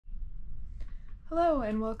Hello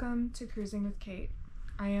and welcome to Cruising with Kate.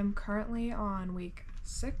 I am currently on week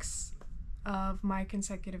 6 of my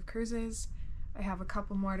consecutive cruises. I have a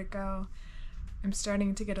couple more to go. I'm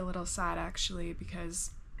starting to get a little sad actually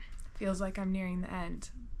because it feels like I'm nearing the end,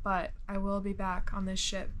 but I will be back on this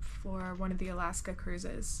ship for one of the Alaska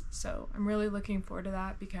cruises, so I'm really looking forward to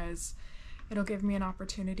that because it'll give me an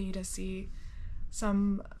opportunity to see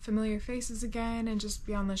some familiar faces again and just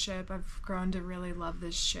be on the ship. I've grown to really love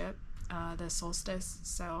this ship, the Solstice,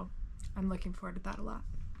 so I'm looking forward to that a lot.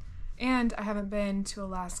 And I haven't been to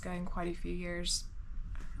Alaska in quite a few years,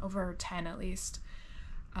 over 10 at least,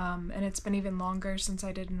 and it's been even longer since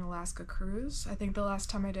I did an Alaska cruise. I think the last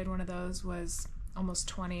time I did one of those was almost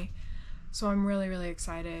 20, so I'm really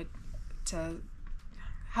excited to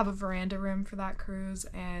have a veranda room for that cruise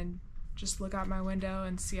and just look out my window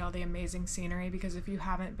and see all the amazing scenery, because if you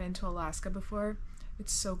haven't been to Alaska before,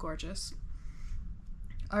 it's so gorgeous.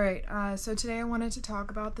 Alright, so today I wanted to talk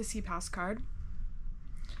about the SeaPass card.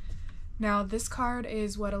 Now this card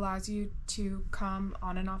is what allows you to come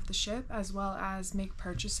on and off the ship as well as make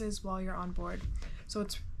purchases while you're on board. So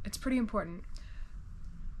it's pretty important.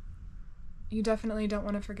 You definitely don't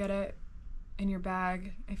want to forget it in your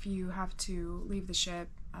bag if you have to leave the ship.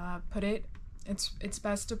 It's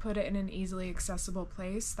best to put it in an easily accessible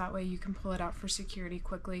place, that way you can pull it out for security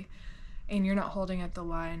quickly and you're not holding at the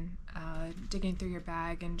line, digging through your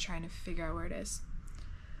bag and trying to figure out where it is.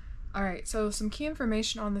 Alright, so some key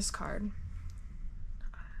information on this card.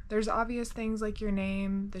 There's obvious things like your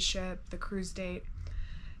name, the ship, the cruise date.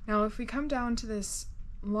 Now if we come down to this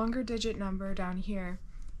longer digit number down here,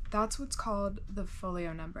 that's what's called the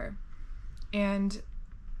folio number. And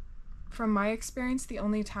from my experience, the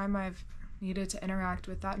only time I've needed to interact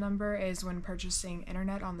with that number is when purchasing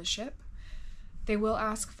internet on the ship. They will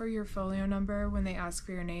ask for your folio number when they ask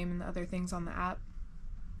for your name and the other things on the app.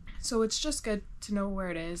 So it's just good to know where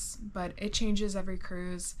it is, but it changes every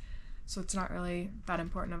cruise, so it's not really that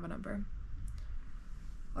important of a number.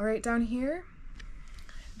 Alright, down here,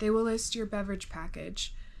 they will list your beverage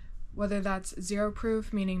package, whether that's zero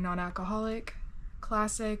proof, meaning non-alcoholic,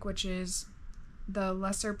 classic, which is the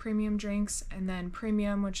lesser premium drinks, and then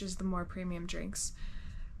premium, which is the more premium drinks.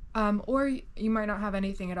 Or you might not have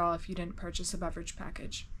anything at all if you didn't purchase a beverage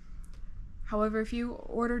package. However, if you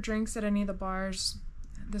order drinks at any of the bars,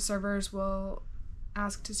 the servers will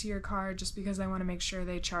ask to see your card just because they want to make sure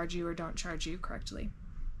they charge you or don't charge you correctly.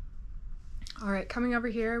 Alright, coming over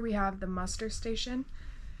here we have the muster station.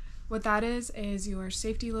 What that is your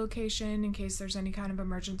safety location in case there's any kind of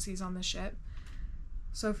emergencies on the ship.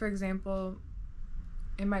 So for example,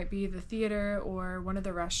 it might be the theater or one of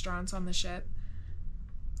the restaurants on the ship.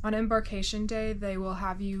 On embarkation day, they will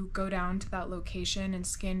have you go down to that location and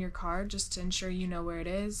scan your card just to ensure you know where it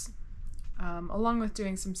is, along with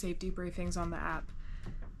doing some safety briefings on the app.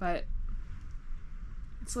 But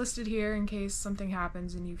it's listed here in case something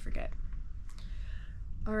happens and you forget.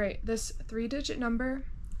 Alright, this 3-digit number,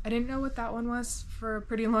 I didn't know what that one was for a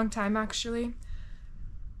pretty long time actually.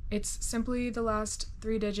 It's simply the last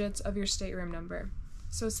 3 digits of your stateroom number.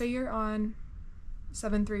 So say you're on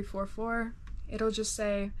 7344, it'll just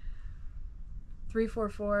say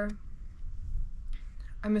 344.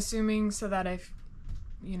 I'm assuming so that if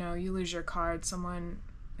you lose your card,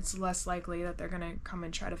 it's less likely that they're gonna come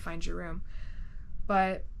and try to find your room.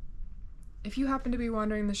 But if you happen to be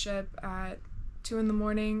wandering the ship at 2 in the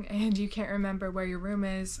morning and you can't remember where your room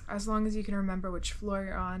is, as long as you can remember which floor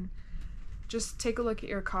you're on, just take a look at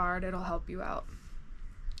your card, it'll help you out.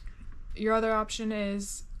 Your other option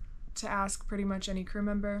is to ask pretty much any crew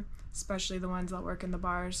member, especially the ones that work in the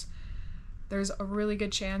bars. There's a really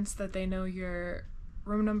good chance that they know your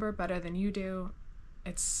room number better than you do.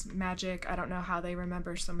 It's magic. I don't know how they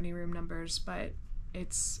remember so many room numbers, but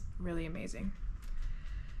it's really amazing.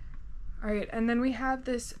 Alright, and then we have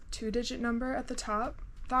this 2-digit number at the top.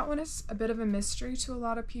 That one is a bit of a mystery to a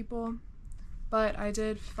lot of people, but I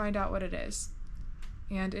did find out what it is.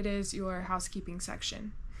 And it is your housekeeping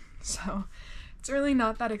section. So it's really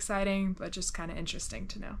not that exciting, but just kind of interesting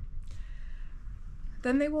to know.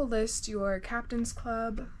 Then they will list your Captain's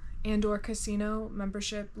Club and or casino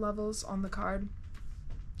membership levels on the card.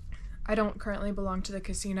 I don't currently belong to the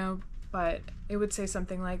casino, but it would say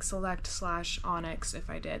something like Select/Onyx if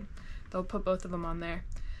I did. They'll put both of them on there.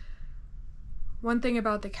 One thing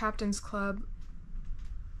about the Captain's Club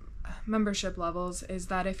membership levels is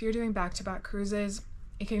that if you're doing back-to-back cruises,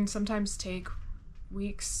 it can sometimes take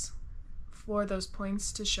weeks for those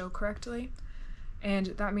points to show correctly, and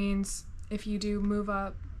that means if you do move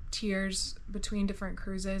up tiers between different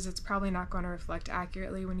cruises, it's probably not going to reflect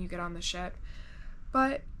accurately when you get on the ship.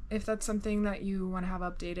 But if that's something that you want to have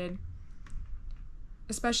updated,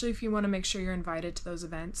 especially if you want to make sure you're invited to those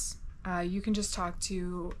events. You can just talk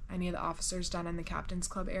to any of the officers down in the Captain's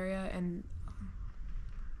Club area, and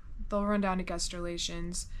they'll run down to guest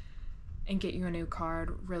relations and get you a new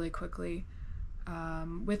card really quickly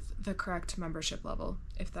with the correct membership level,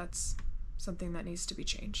 if that's something that needs to be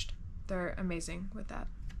changed. They're amazing with that.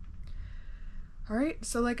 Alright,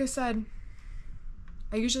 so like I said,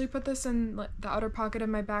 I usually put this in the outer pocket of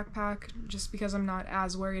my backpack just because I'm not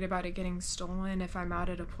as worried about it getting stolen if I'm out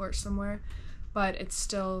at a port somewhere, but it's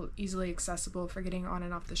still easily accessible for getting on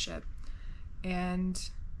and off the ship. And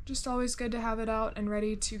just always good to have it out and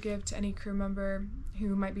ready to give to any crew member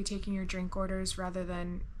who might be taking your drink orders rather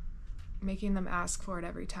than making them ask for it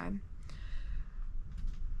every time.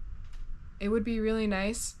 It would be really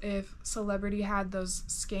nice if Celebrity had those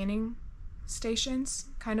scanning stations,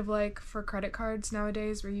 kind of like for credit cards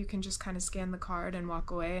nowadays, where you can just kind of scan the card and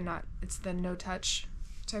walk away and it's the no touch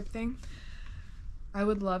type thing. I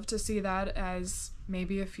would love to see that as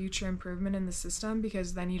maybe a future improvement in the system,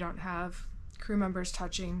 because then you don't have crew members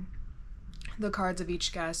touching the cards of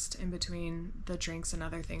each guest in between the drinks and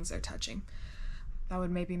other things they're touching. That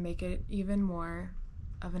would maybe make it even more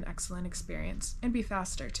of an excellent experience and be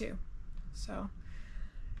faster too. So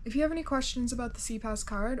if you have any questions about the SeaPass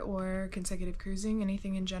card or consecutive cruising,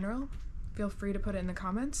 anything in general, feel free to put it in the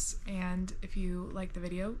comments. And if you like the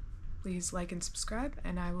video, please like and subscribe,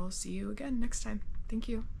 and I will see you again next time. Thank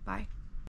you. Bye.